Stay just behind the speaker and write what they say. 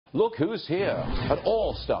Look who's here. An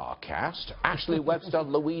all-star cast. Ashley Webster,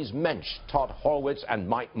 Louise Mensch, Todd, Horwitz, and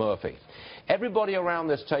Mike Murphy. Everybody around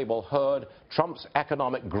this table heard Trump's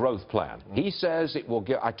economic growth plan. He says it will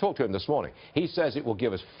give, I talked to him this morning, he says it will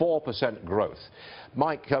give us 4% growth.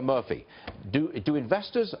 Mike Murphy, do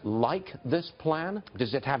investors like this plan?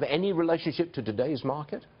 Does it have any relationship to today's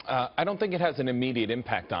market? I don't think it has an immediate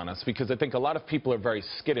impact on us because I think a lot of people are very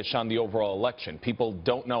skittish on the overall election. People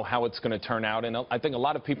don't know how it's going to turn out, and I think a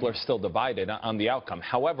lot of people are still divided on the outcome.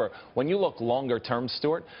 However, when you look longer term,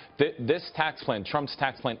 Stuart, this tax plan, Trump's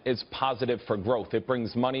tax plan, is positive for growth. It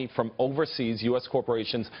brings money from overseas, U.S.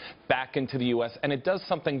 corporations, back into the U.S., and it does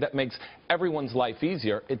something that makes everyone's life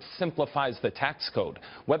easier. It simplifies the tax code.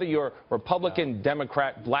 Whether you're Republican,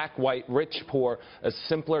 Democrat, black, white, rich, poor, a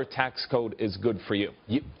simpler tax code is good for you.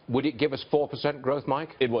 Would it give us 4% growth,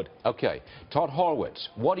 Mike? It would. Okay. Todd Horwitz,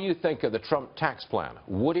 what do you think of the Trump tax plan?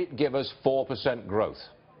 Would it give us 4% growth?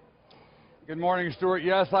 Good morning, Stuart.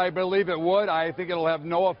 Yes, I believe it would. I think it'll have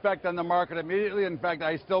no effect on the market immediately. In fact,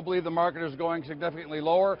 I still believe the market is going significantly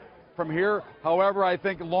lower from here. However, I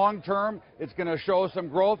think long term, it's going to show some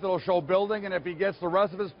growth. It'll show building, and if he gets the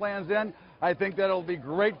rest of his plans in, I think that'll be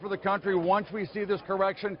great for the country. Once we see this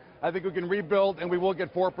correction, I think we can rebuild, and we will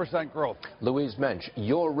get 4% growth. Louise Mensch,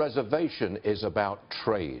 your reservation is about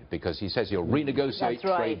trade, because he says he'll renegotiate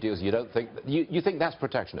trade deals. You don't think you think that's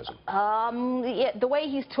protectionism? Yeah, the way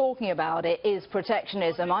he's talking about it is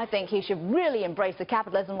protectionism. I think he should really embrace the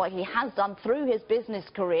capitalism like he has done through his business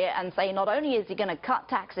career and say not only is he going to cut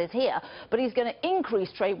taxes here, but he's going to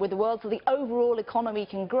increase trade with the world so the overall economy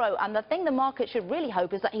can grow. And the thing the market should really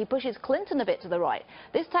hope is that he pushes Clinton a bit to the right.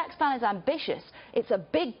 This tax plan is ambitious. It's a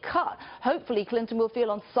big cut. Hopefully Clinton will feel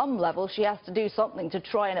on some level she has to do something to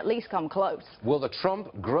try and at least come close. Will the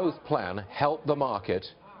Trump growth plan help the market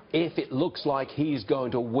if it looks like he's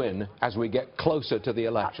going to win as we get closer to the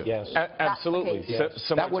election? Yes. Absolutely. Yes.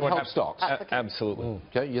 So that would help stocks. Absolutely.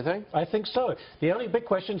 Okay, you think? I think so. The only big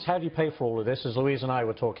question is how do you pay for all of this, as Louise and I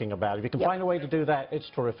were talking about. If you can find a way to do that, it's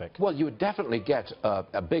terrific. Well, you would definitely get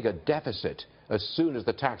a bigger deficit as soon as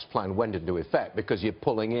the tax plan went into effect because you're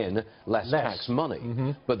pulling in less tax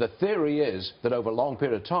money. But the theory is that over a long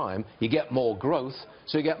period of time, you get more growth,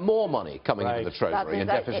 so you get more money coming into the Treasury and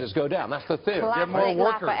deficits go down. That's the theory. Get more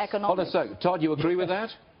workers. Hold on a second. Todd, you agree with that?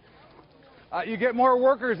 You get more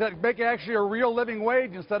workers that make actually a real living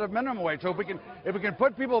wage instead of minimum wage. So if we can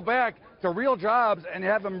put people back to real jobs and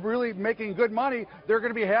have them really making good money, they're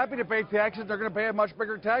going to be happy to pay taxes. They're going to pay a much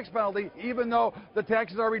bigger tax penalty, even though the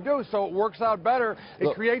taxes are reduced. So it works out better.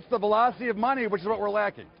 It creates the velocity of money, which is what we're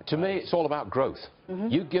lacking. To me, it's all about growth.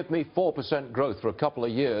 You give me 4% growth for a couple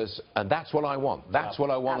of years, and that's what I want. That's what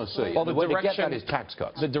I want to see. Well, the way to direction, get that is tax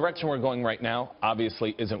cuts. The direction we're going right now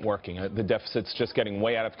obviously isn't working. The deficit's just getting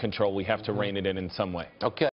way out of control. We have to rein it in some way. Okay.